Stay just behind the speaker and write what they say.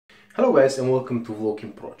Hello guys and welcome to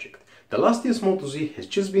Vlogging Project. The last year's Moto Z has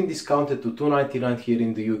just been discounted to $299 here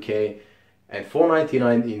in the UK and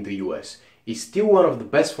 $499 in the US. It's still one of the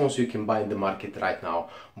best phones you can buy in the market right now,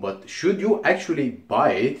 but should you actually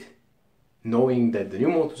buy it knowing that the new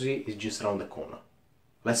Moto Z is just around the corner?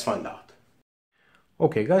 Let's find out.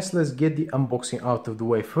 Okay guys, let's get the unboxing out of the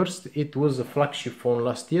way first. It was a flagship phone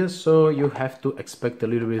last year, so you have to expect a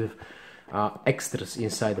little bit of extras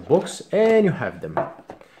inside the box, and you have them.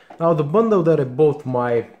 Now the bundle that I bought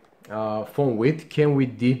my phone with came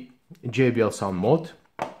with the JBL Sound Mode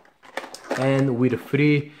and with a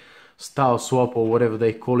free style swap or whatever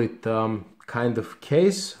they call it kind of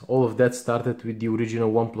case. All of that started with the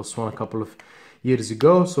original 1+1 a couple of years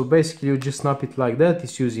ago. So basically you just snap it like that.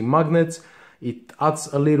 It's using magnets. It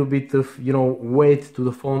adds a little bit of, weight to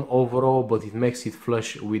the phone overall, but it makes it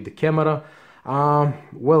flush with the camera.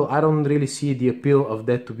 Well, I don't really see the appeal of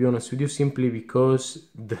that, to be honest with you, simply because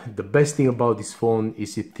the best thing about this phone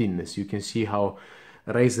is its thinness. You can see how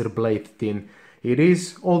razor blade thin it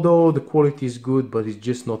is, although the quality is good, but it's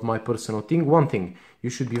just not my personal thing. One thing,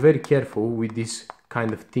 you should be very careful with this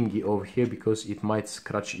kind of thingy over here because it might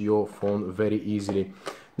scratch your phone very easily.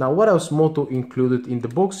 Now, what else Moto included in the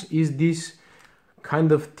box is this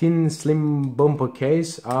kind of thin, slim bumper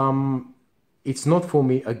case. It's not for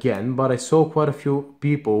me again, but I saw quite a few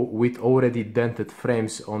people with already dented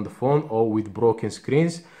frames on the phone or with broken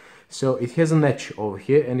screens. So it has an edge over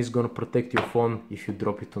here and it's gonna protect your phone if you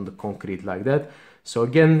drop it on the concrete like that. So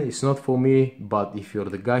again, it's not for me, but if you're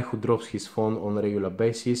the guy who drops his phone on a regular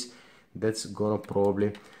basis, that's gonna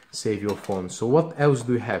probably save your phone. So what else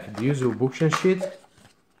do you have? The usual bookshelf sheet,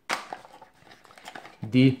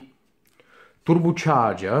 the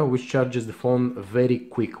turbocharger, which charges the phone very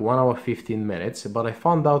quick, 1 hour 15 minutes, but I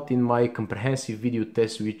found out in my comprehensive video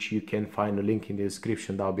test, which you can find a link in the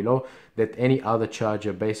description down below, that any other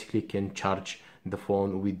charger basically can charge the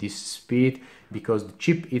phone with this speed because the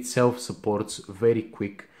chip itself supports very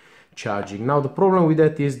quick charging. Now the problem with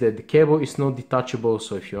that is that the cable is not detachable,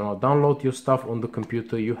 so if you want to download your stuff on the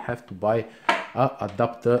computer you have to buy an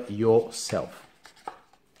adapter yourself.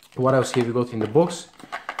 What else have you got in the box?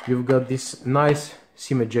 You've got this nice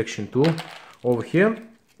SIM ejection tool over here.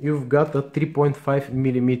 You've got a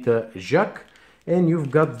 3.5mm jack, and you've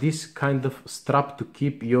got this kind of strap to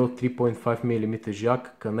keep your 3.5mm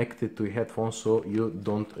jack connected to your headphones so you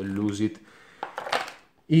don't lose it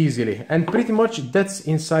easily. And pretty much that's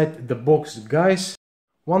inside the box, guys.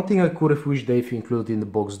 One thing I could have wished they've included in the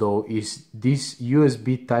box though is this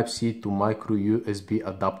USB Type-C to micro USB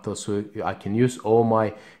adapter, so I can use all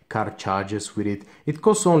my car chargers with it. It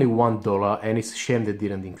costs only $1 and it's a shame they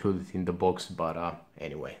didn't include it in the box, but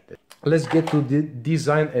anyway. Let's get to the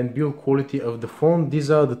design and build quality of the phone.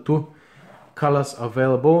 These are the two colors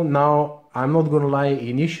available. Now, I'm not gonna lie,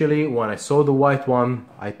 initially when I saw the white one,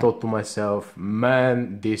 I thought to myself,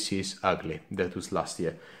 man, this is ugly. That was last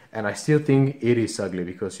year. And I still think it is ugly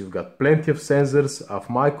because you've got plenty of sensors, of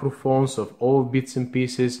microphones, of all bits and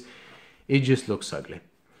pieces. It just looks ugly.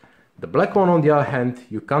 The black one, on the other hand,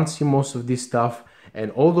 you can't see most of this stuff.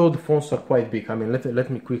 And although the phones are quite big, I mean, let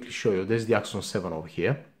me quickly show you. There's the Axon 7 over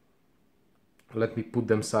here. Let me put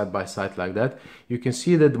them side by side like that. You can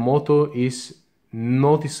see that the Moto is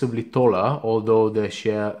noticeably taller, although they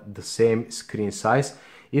share the same screen size.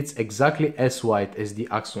 It's exactly as wide as the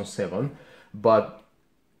Axon 7, but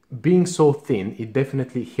being so thin, it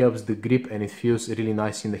definitely helps the grip and it feels really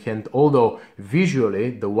nice in the hand. Although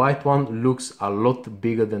visually the white one looks a lot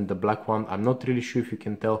bigger than the black one. I'm not really sure if you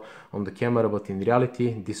can tell on the camera, but in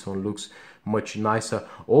reality this one looks much nicer.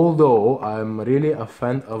 Although I'm really a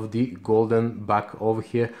fan of the golden back over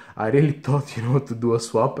here. I really thought, to do a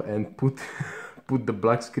swap and put the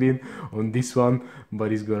black screen on this one,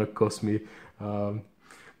 but it's gonna cost me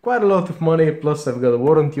quite a lot of money, plus I've got a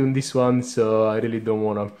warranty on this one, so I really don't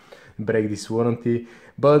want to break this warranty.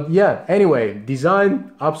 But yeah, anyway,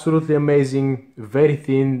 design absolutely amazing, very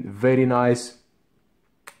thin, very nice.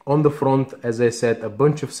 On the front, as I said, a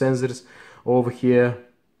bunch of sensors over here,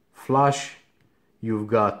 flash, you've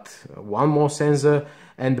got one more sensor,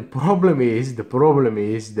 and the problem is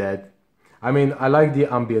that, I mean, I like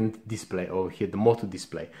the ambient display over here, the Moto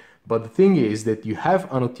display, but the thing is that you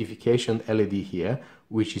have a notification LED here,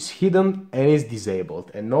 which is hidden and is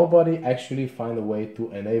disabled, and nobody actually find a way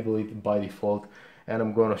to enable it by default. And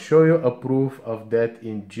I'm gonna show you a proof of that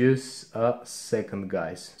in just a second,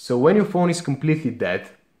 guys. So when your phone is completely dead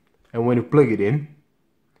and when you plug it in,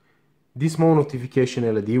 this small notification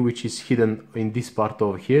LED, which is hidden in this part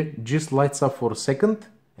over here, just lights up for a second,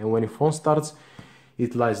 and when your phone starts,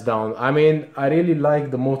 it lies down. I mean, I really like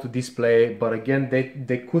the Moto display, but again,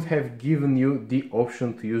 they could have given you the option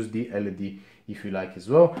to use the LED if you like as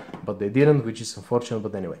well, but they didn't, which is unfortunate.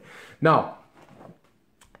 But anyway, now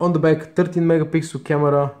on the back, 13 megapixel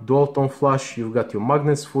camera, dual tone flash. You've got your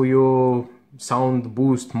magnets for your sound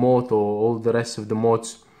boost mode or all the rest of the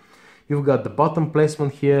modes. You've got the button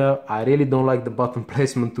placement here. I really don't like the button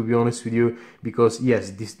placement, to be honest with you, because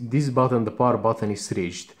yes, this button, the power button, is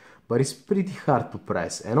reached, but it's pretty hard to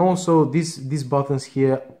press. And also these buttons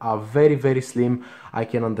here are very slim. I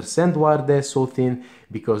can understand why they're so thin,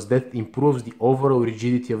 because that improves the overall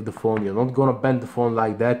rigidity of the phone. You're not gonna bend the phone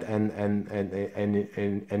like that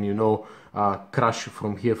and you know, crush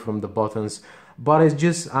from here from the buttons. But it's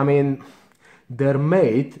just, I mean, they're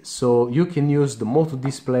made so you can use the Moto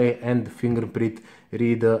display and the fingerprint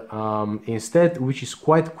reader instead, which is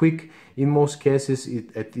quite quick in most cases.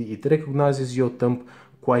 It recognizes your thumb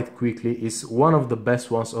quite quickly. It's one of the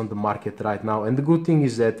best ones on the market right now. And the good thing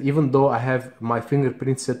is that even though I have my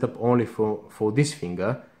fingerprint set up only for this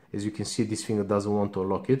finger, as you can see, this finger doesn't want to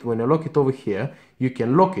lock it. When I lock it over here, you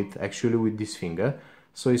can lock it actually with this finger,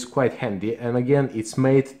 so it's quite handy. And again, it's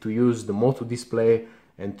made to use the Moto display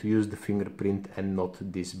and to use the fingerprint and not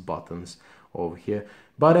these buttons over here.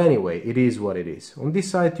 But anyway, it is what it is. On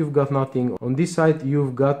this side you've got nothing. On this side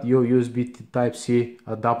you've got your USB Type-C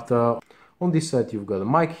adapter. On this side you've got a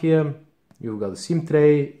mic here, you've got a SIM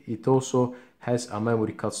tray. It also has a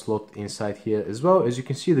memory card slot inside here as well. As you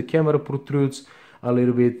can see, the camera protrudes a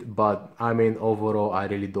little bit, but I mean, overall I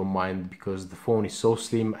really don't mind, because the phone is so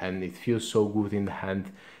slim and it feels so good in the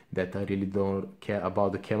hand that I really don't care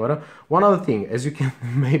about the camera. One other thing, as you can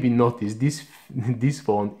maybe notice, this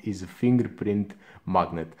phone is a fingerprint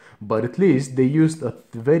magnet, but at least they used a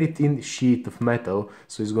very thin sheet of metal,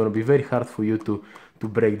 so it's going to be very hard for you to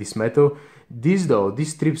break this metal.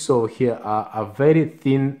 These strips over here are a very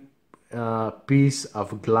thin piece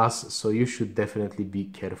of glass, so you should definitely be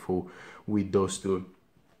careful with those two.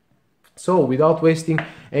 So without wasting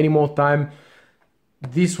any more time,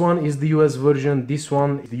 this one is the US version, this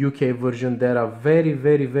one is the UK version. There are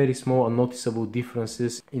very small and noticeable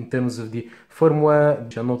differences in terms of the firmware,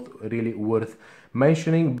 which are not really worth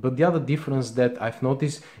mentioning. But the other difference that I've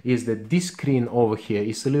noticed is that this screen over here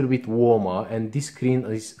is a little bit warmer and this screen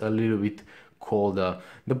is a little bit colder.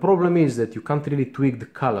 The problem is that you can't really tweak the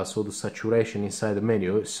colors or the saturation inside the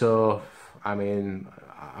menu, so I mean,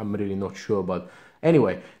 I'm really not sure. But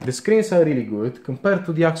anyway, the screens are really good. Compared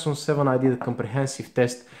to the Axon 7, I did a comprehensive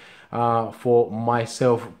test for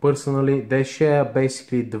myself personally. They share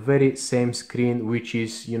basically the very same screen, which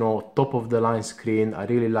is, you know, top of the line screen. I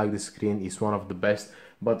really like the screen, it's one of the best.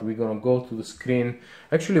 But we're gonna go to the screen.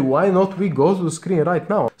 Actually, why not we go to the screen right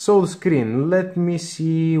now? So the screen, let me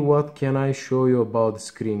see what can I show you about the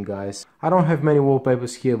screen, guys. I don't have many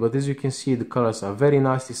wallpapers here, but as you can see, the colors are very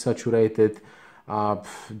nicely saturated.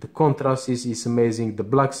 The contrast is amazing. The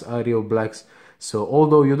blacks are real blacks. So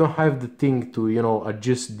although you don't have the thing to, you know,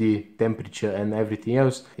 adjust the temperature and everything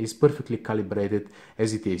else, it's perfectly calibrated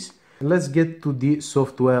as it is. Let's get to the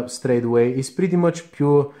software straight away. It's pretty much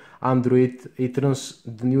pure Android. It runs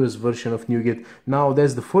the newest version of Nougat. Now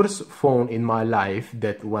that's the first phone in my life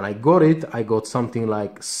that when I got it, I got something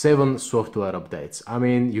like 7 software updates. I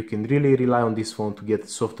mean, you can really rely on this phone to get a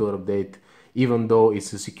software update, even though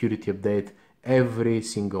it's a security update every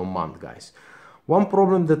single month, guys. One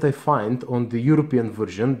problem that I find on the European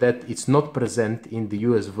version that it's not present in the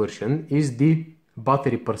US version is the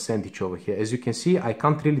battery percentage over here. As you can see, I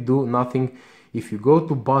can't really do nothing. If you go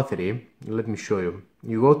to battery, let me show you.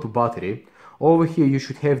 You go to battery, over here you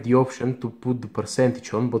should have the option to put the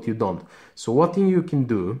percentage on, but you don't. So what thing you can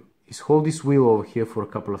do is hold this wheel over here for a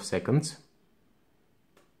couple of seconds.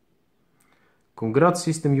 Congrats,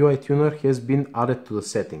 System UI Tuner has been added to the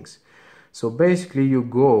settings. So basically you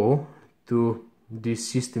go to this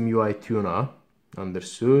System UI Tuner under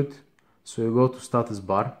Suit, so you go to status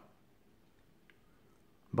bar,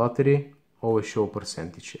 battery, always show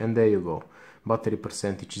percentage, and there you go, battery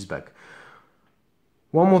percentage is back.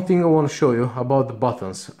 One more thing I want to show you about the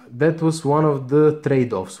buttons. That was one of the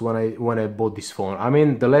trade-offs when I bought this phone. I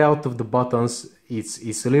mean, the layout of the buttons,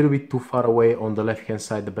 it's a little bit too far away on the left hand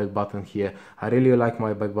side, the back button here. I really like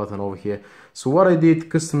my back button over here. So what I did,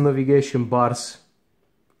 custom navigation bars.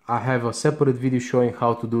 I have a separate video showing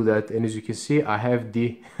how to do that, and as you can see, I have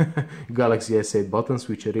the Galaxy S8 buttons,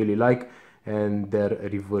 which I really like, and they're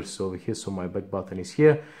reversed over here, so my back button is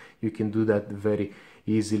here. You can do that very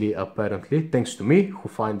easily, apparently, thanks to me, who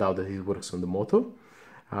find out that it works on the Moto.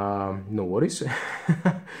 No worries.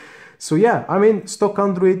 So yeah, I mean, stock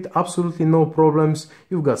Android, absolutely no problems.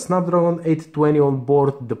 You've got Snapdragon 820 on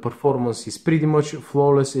board. The performance is pretty much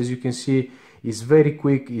flawless, as you can see. It's very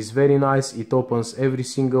quick, it's very nice. It opens every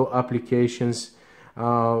single applications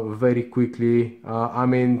very quickly. I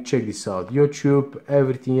mean, check this out. YouTube,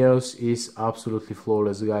 everything else is absolutely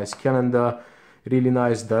flawless, guys. Calendar, really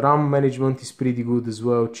nice. The RAM management is pretty good as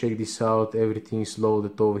well. Check this out. Everything is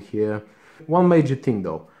loaded over here. One major thing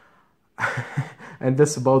though, and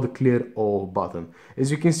that's about the clear all button.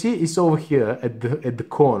 As you can see, it's over here at the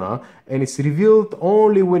corner, and it's revealed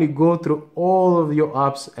only when you go through all of your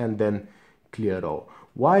apps and then clear all.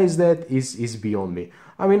 Why is that? Is beyond me.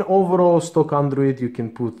 I mean, overall stock Android, you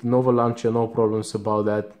can put Nova Launcher, no problems about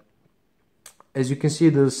that. As you can see,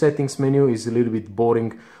 the settings menu is a little bit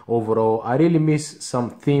boring overall. I really miss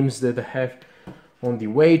some themes that I have on the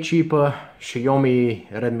way cheaper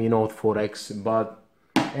Xiaomi Redmi Note 4X, but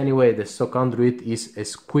anyway, the stock Android is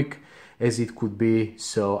as quick as it could be,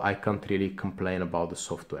 so I can't really complain about the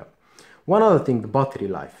software. One other thing, the battery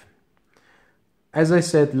life. As I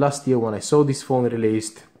said last year when I saw this phone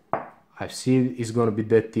released, I've seen it's gonna be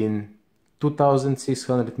that in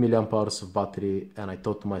 2600 milliamp hours of battery, and I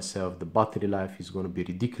thought to myself the battery life is gonna be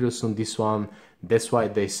ridiculous on this one. That's why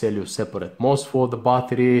they sell you separate modes for the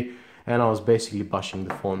battery, and I was basically bashing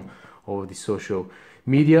the phone over the social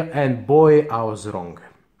media, and boy, I was wrong.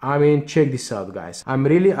 I mean, check this out, guys. I'm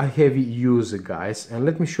really a heavy user, guys, and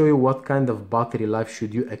let me show you what kind of battery life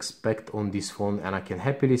should you expect on this phone, and I can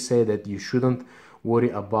happily say that you shouldn't worry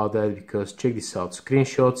about that, because check this out.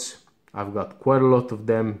 Screenshots, I've got quite a lot of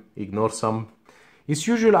them. Ignore some. It's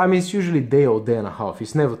usually, I mean, it's usually day or day and a half.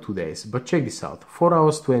 It's never 2 days, but check this out. 4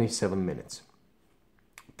 hours 27 minutes,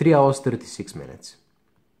 3 hours 36 minutes,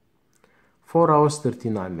 4 hours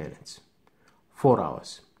 39 minutes, 4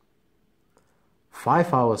 hours,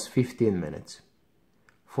 5 hours 15 minutes,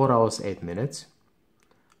 4 hours 8 minutes,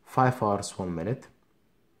 5 hours 1 minute,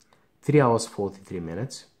 3 hours 43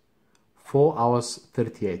 minutes, 4 hours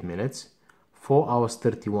 38 minutes, 4 hours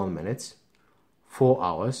 31 minutes, 4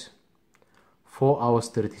 hours, 4 hours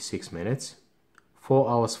 36 minutes, 4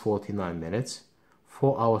 hours 49 minutes,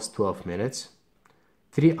 4 hours 12 minutes,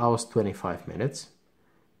 3 hours 25 minutes,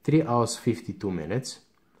 3 hours 52 minutes,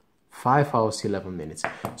 5 hours 11 minutes.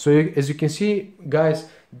 So as you can see, guys,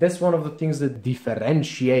 that's one of the things that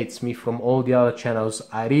differentiates me from all the other channels.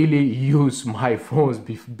 I really use my phones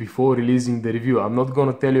before releasing the review. I'm not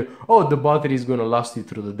gonna tell you, oh, the battery is gonna last you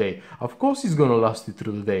through the day. Of course it's gonna last you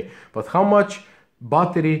through the day, but how much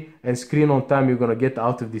battery and screen on time you're gonna get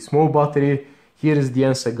out of this small battery? Here is the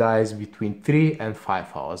answer, guys: between 3 and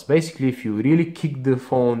 5 hours. Basically, if you really kick the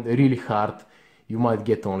phone really hard, you might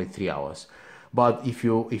get only 3 hours. But if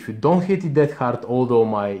you don't hit it that hard, although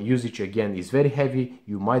my usage again is very heavy,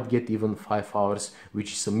 you might get even 5 hours,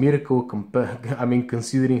 which is a miracle I mean,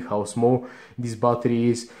 considering how small this battery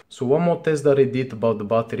is. So one more test that I did about the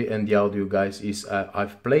battery and the audio, guys, is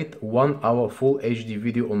I've played 1 hour full HD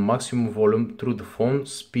video on maximum volume through the phone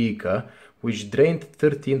speaker, which drained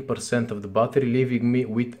 13% of the battery, leaving me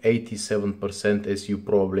with 87%, as you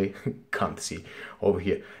probably can't see over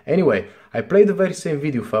here. Anyway, I played the very same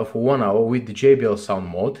video file for 1 hour with the JBL sound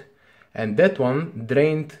mode, and that one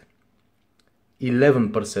drained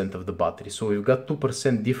 11% of the battery. So we've got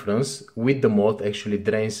 2% difference. With the mode actually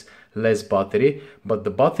drains less battery, but the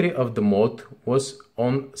battery of the mode was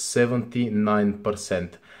on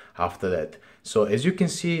 79% after that. So as you can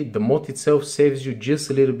see, the mode itself saves you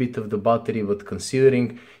just a little bit of the battery, but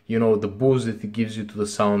considering, you know, the boost that it gives you to the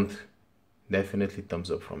sound, definitely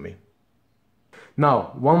thumbs up from me.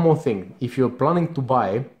 Now, one more thing. If you're planning to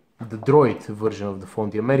buy the Droid version of the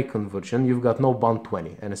phone, the American version, you've got no band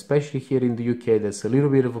 20, and especially here in the UK, that's a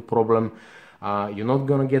little bit of a problem. You're not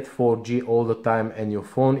gonna get 4G all the time, and your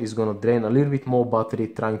phone is gonna drain a little bit more battery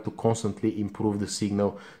trying to constantly improve the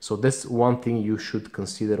signal. So that's one thing you should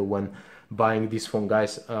consider when buying this phone,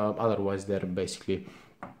 guys. Otherwise they're basically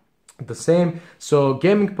the same. So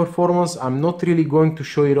gaming performance, I'm not really going to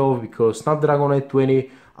show it off, because Snapdragon 820,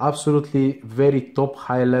 absolutely very top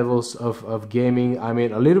high levels of gaming. I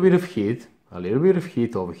mean, a little bit of heat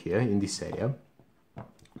over here in this area,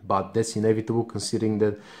 but that's inevitable considering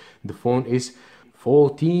that the phone is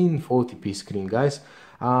 1440p screen, guys.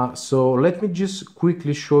 So let me just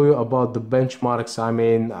quickly show you about the benchmarks. I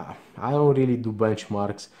mean, I don't really do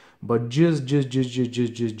benchmarks, but just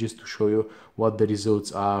to show you what the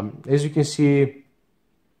results are. As you can see,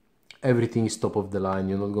 everything is top of the line.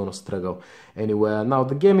 You're not gonna struggle anywhere. Now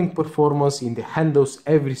the gaming performance, in the handles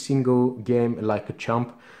every single game like a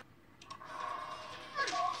champ.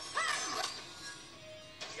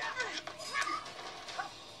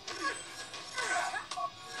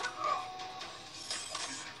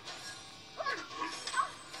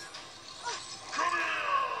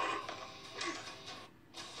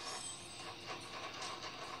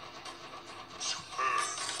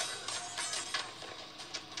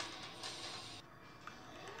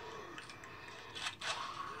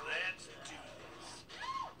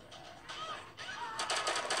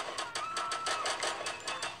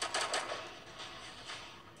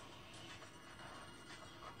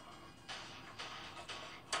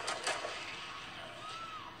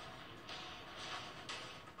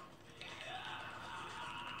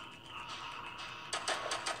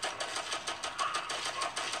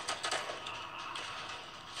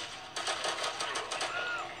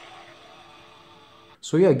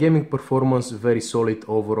 So yeah, gaming performance very solid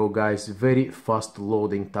overall, guys. Very fast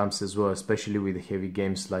loading times as well, especially with the heavy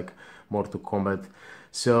games like Mortal Kombat.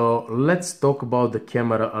 So let's talk about the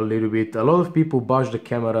camera a little bit. A lot of people bash the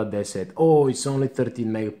camera. They said, oh, it's only 13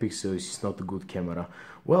 megapixels, it's not a good camera.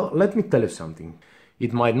 Well, let me tell you something.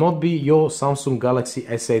 It might not be your Samsung Galaxy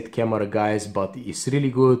S8 camera, guys, but it's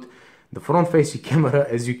really good. The front-facing camera,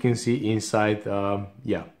 as you can see inside,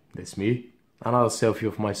 yeah, that's me. Another selfie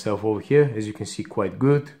of myself over here, as you can see, quite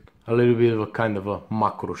good. A little bit of a kind of a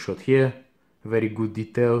macro shot here. Very good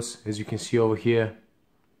details, as you can see over here.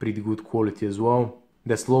 Pretty good quality as well.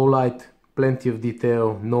 That's low light, plenty of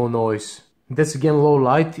detail, no noise. That's again low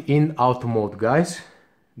light in auto mode, guys.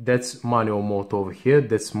 That's manual mode over here.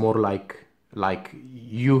 That's more like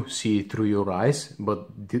you see it through your eyes.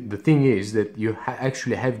 But the thing is that you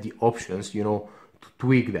actually have the options, you know, to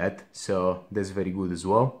tweak that. So that's very good as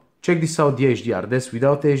well. Check this out, the HDR. That's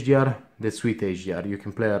without HDR, that's with HDR. You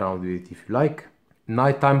can play around with it if you like.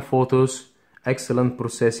 Nighttime photos, excellent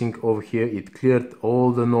processing over here. It cleared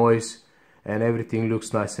all the noise and everything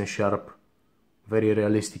looks nice and sharp. Very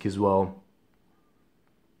realistic as well.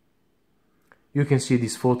 You can see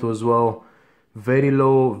this photo as well. Very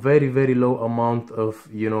low, very low amount of,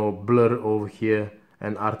 you know, blur over here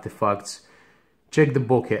and artifacts. Check the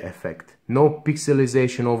bokeh effect. No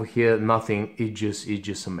pixelization over here, nothing. It's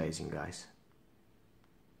just amazing, guys.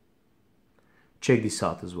 Check this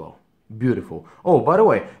out as well. Beautiful. Oh, by the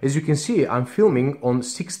way, as you can see, I'm filming on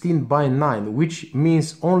 16:9, which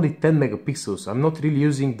means only 10 megapixels. I'm not really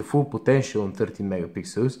using the full potential on 13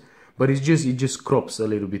 megapixels, but it just crops a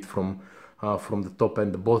little bit from the top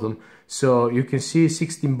and the bottom. So you can see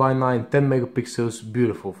 16:9, 10 megapixels,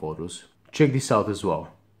 beautiful photos. Check this out as well.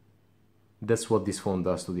 That's what this phone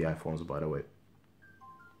does to the iPhones, by the way.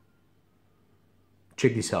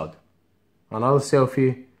 Check this out. Another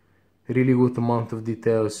selfie, really good amount of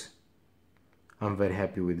details. I'm very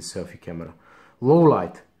happy with the selfie camera. Low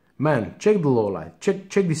light, man, check the low light.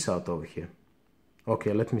 Check this out over here.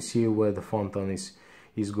 Okay, let me see where the fountain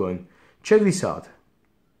is going. Check this out.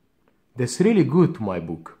 That's really good to my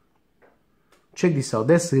book. Check this out.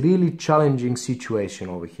 That's a really challenging situation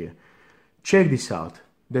over here. Check this out.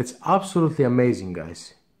 That's absolutely amazing,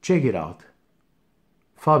 guys. Check it out.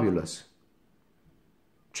 Fabulous.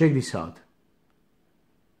 Check this out.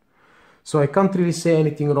 So I can't really say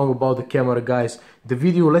anything wrong about the camera, guys. The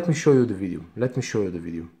video, let me show you the video. Let me show you the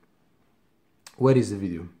video. Where is the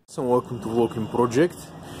video? So welcome to Walking Project.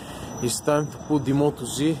 It's time to put the Moto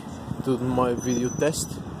Z to my video test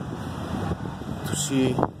to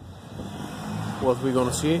see what we're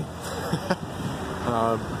gonna see.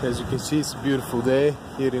 As you can see, it's a beautiful day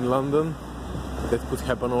here in London. That could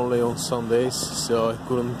happen only on Sundays, so I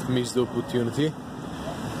couldn't miss the opportunity.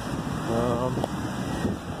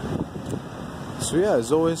 So yeah,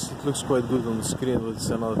 as always, it looks quite good on the screen, but it's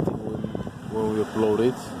another thing when we upload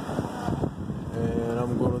it. And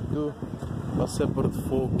I'm gonna do a separate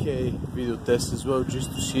 4K video test as well,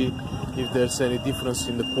 just to see if there's any difference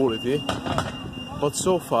in the quality. But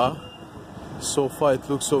so far it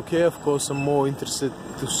looks okay. Of course, I'm more interested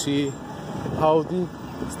to see how the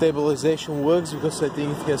stabilization works, because I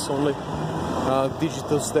think it has only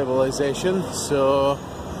digital stabilization. So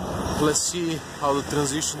let's see how the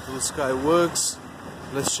transition to the sky works.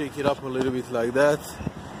 Let's shake it up a little bit like that,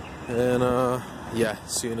 and yeah,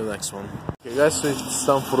 see you in the next one. Okay guys, so it's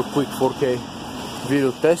time for a quick 4K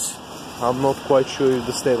video test. I'm not quite sure if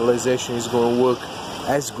the stabilization is going to work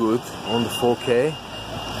as good on the 4K,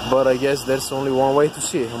 but I guess there's only one way to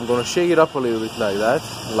see it. I'm gonna shake it up a little bit like that.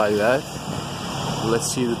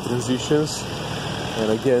 Let's see the transitions.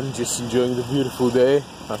 And again, just enjoying the beautiful day.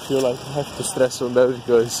 I feel like I have to stress on that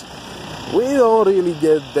because we don't really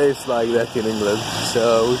get days like that in England,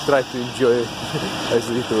 so we try to enjoy as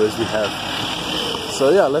little as we have. So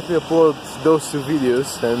yeah, let me upload those two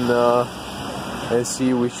videos and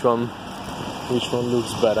see which one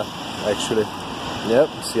looks better actually. Yep,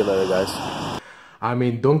 see you later guys. I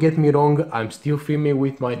mean, don't get me wrong, I'm still filming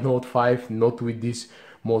with my Note 5, not with this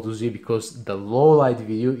Moto Z, because the low light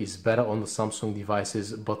video is better on the Samsung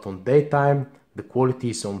devices, but on daytime the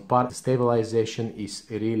quality is on par. The stabilization is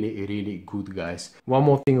really good, guys. One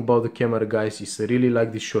more thing about the camera, guys, is I really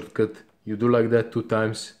like this shortcut. You do like that 2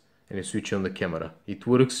 times and you switch on the camera. It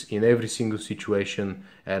works in every single situation,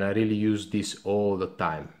 and I really use this all the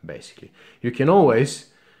time, basically. You can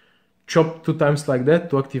always chop 2 times like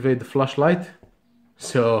that to activate the flashlight.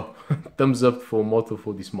 So thumbs up for Moto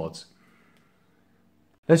for these mods.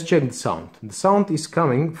 Let's check the sound. The sound is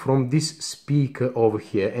coming from this speaker over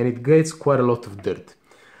here, and it gets quite a lot of dirt.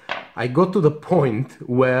 I got to the point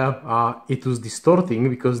where it was distorting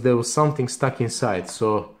because there was something stuck inside.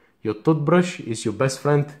 So your toothbrush is your best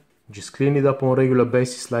friend. Just clean it up on a regular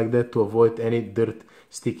basis like that to avoid any dirt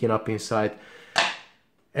sticking up inside.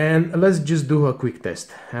 And let's just do a quick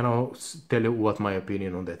test and I'll tell you what my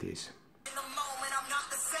opinion on that is.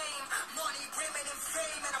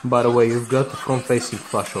 By the way, you've got the front-facing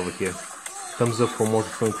flash over here. Thumbs up for Moto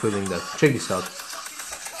for including that. Check this out.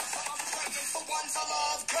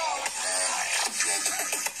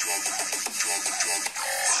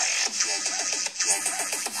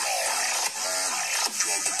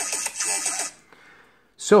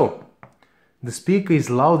 So, the speaker is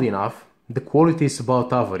loud enough, the quality is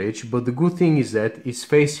about average, but the good thing is that it's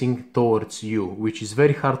facing towards you, which is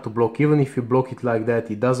very hard to block. Even if you block it like that,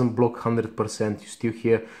 it doesn't block 100%, you still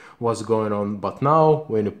hear what's going on. But now,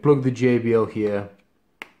 when you plug the JBL here,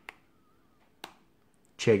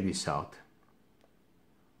 check this out.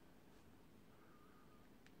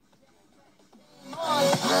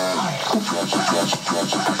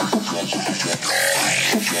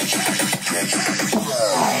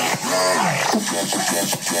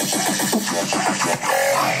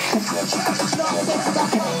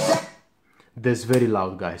 That's very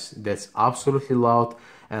loud, guys. That's absolutely loud,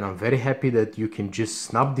 and I'm very happy that you can just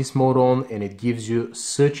snap this mode on and it gives you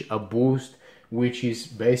such a boost, which is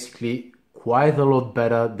basically quite a lot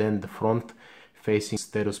better than the front facing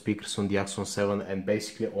stereo speakers on the Axon 7 and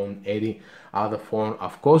basically on any other phone.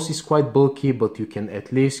 Of course it's quite bulky, but you can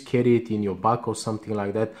at least carry it in your back or something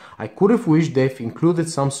like that. I could have wished they've included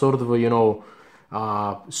some sort of a, you know,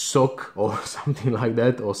 sock or something like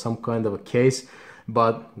that, or some kind of a case,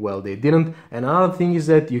 but well, they didn't. And another thing is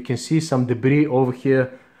that you can see some debris over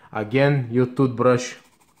here. Again, your toothbrush,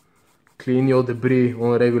 clean your debris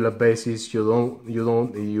on a regular basis. You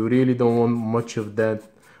really don't want much of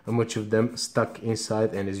them stuck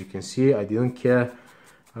inside, and as you can see, I didn't care,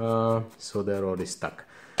 so they're already stuck.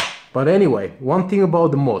 But anyway, one thing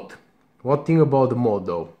about the mod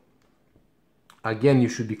though, again, you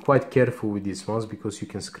should be quite careful with these ones because you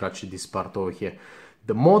can scratch this part over here.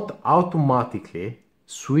 The mod automatically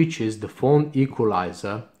switches the phone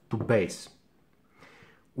equalizer to bass,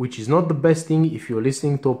 which is not the best thing if you're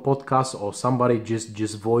listening to a podcast or somebody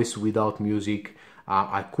just voice without music.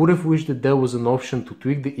 I could have wished that there was an option to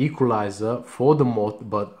tweak the equalizer for the mod,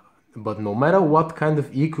 but no matter what kind of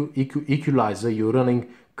equalizer you're running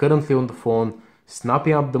currently on the phone,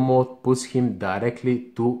 snapping up the mode puts him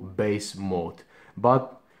directly to bass mode.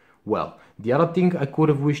 But well, the other thing I could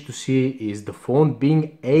have wished to see is the phone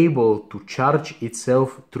being able to charge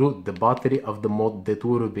itself through the battery of the mod. That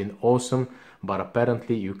would have been awesome, but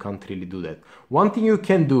apparently you can't really do that. One thing you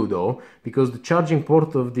can do though, because the charging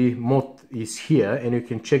port of the mod is here, and you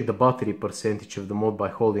can check the battery percentage of the mod by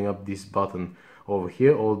holding up this button over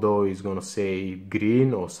here, although it's gonna say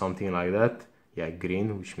green or something like that. Yeah,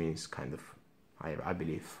 green, which means kind of, I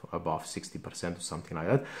believe, above 60% or something like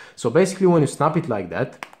that. So basically when you snap it like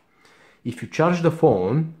that, if you charge the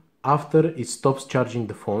phone, after it stops charging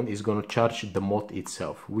the phone, it's gonna charge the mod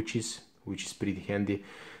itself, which is pretty handy.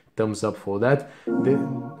 Thumbs up for that.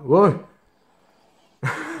 Whoa.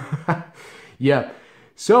 Yeah,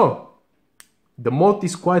 so the mod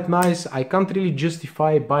is quite nice. I can't really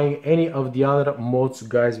justify buying any of the other mods,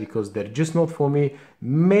 guys, because they're just not for me.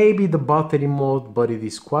 Maybe the battery mod, but it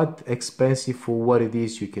is quite expensive for what it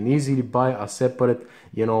is. You can easily buy a separate,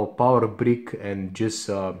 you know, power brick and just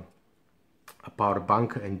a power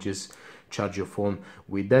bank and just charge your phone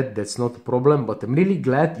with that. That's not a problem, but I'm really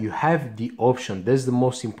glad you have the option. That's the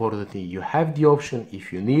most important thing. You have the option.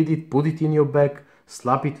 If you need it, put it in your bag,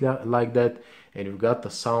 slap it like that, and you've got a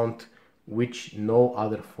sound which no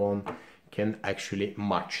other phone can actually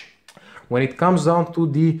match. When it comes down to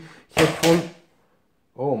the headphone,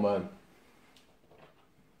 oh man,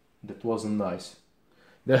 that wasn't nice.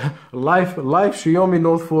 The live Xiaomi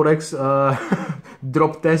Note 4X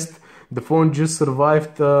drop test. The phone just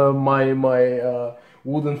survived my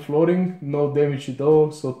wooden flooring, no damage at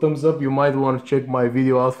all. So thumbs up, you might want to check my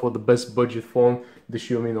video out for the best budget phone, the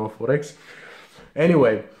Xiaomi Note 4X.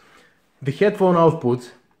 Anyway, the headphone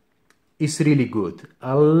output is really good,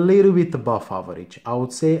 a little bit above average. I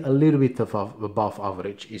would say a little bit above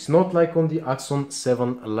average. It's not like on the Axon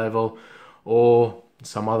 7 level or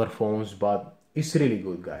some other phones, but it's really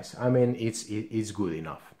good, guys. I mean, it's good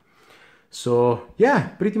enough. So yeah,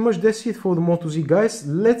 pretty much that's it for the Moto Z, guys.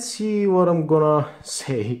 Let's see what I'm gonna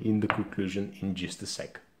say in the conclusion in just a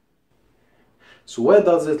sec. So where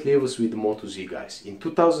does that leave us with the Moto Z, guys? In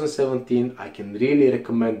 2017, I can really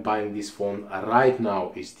recommend buying this phone right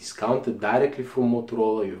now. It's discounted directly from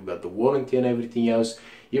Motorola. You've got the warranty and everything else.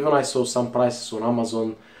 Even I saw some prices on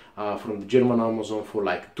Amazon from the German Amazon for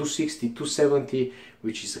like 260, 270,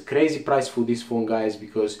 which is a crazy price for this phone, guys,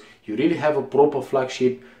 because you really have a proper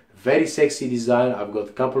flagship, very sexy design. I've got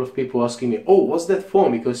a couple of people asking me, oh, what's that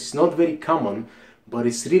phone? Because it's not very common, but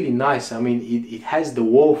it's really nice. I mean, it has the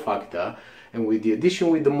wow factor, and with the addition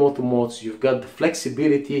with the Moto mods, you've got the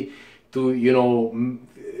flexibility to, you know,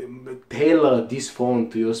 tailor this phone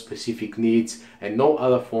to your specific needs, and no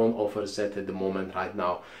other phone offers that at the moment right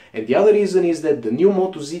now. And the other reason is that the new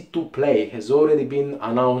Moto Z2 Play has already been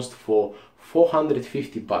announced for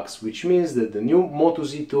 $450, which means that the new Moto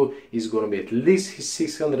Z2 is going to be at least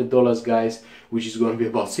 $600, guys, which is going to be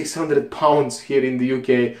about 600 pounds here in the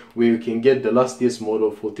UK, where you can get the last year's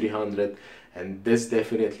model for 300, and that's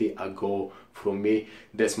definitely a go from me.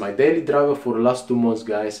 That's my daily driver for the last 2 months,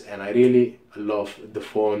 guys, and I really love the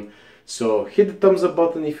phone. So hit the thumbs up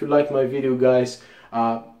button if you like my video, guys.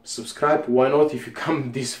 Subscribe, why not, if you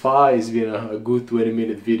come this far. It's been a good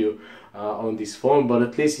 20-minute video on this phone, but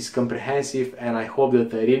at least it's comprehensive, and I hope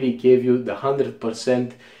that I really gave you the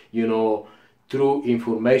 100%, you know, true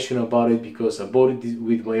information about it, because I bought it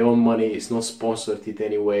with my own money. It's not sponsored it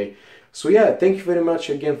anyway. So yeah, thank you very much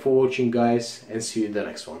again for watching, guys, and see you in the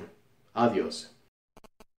next one. Adios.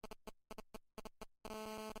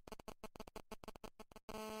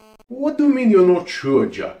 What do you mean you're not sure,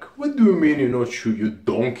 Jack? What do you mean you're not sure, you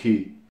donkey?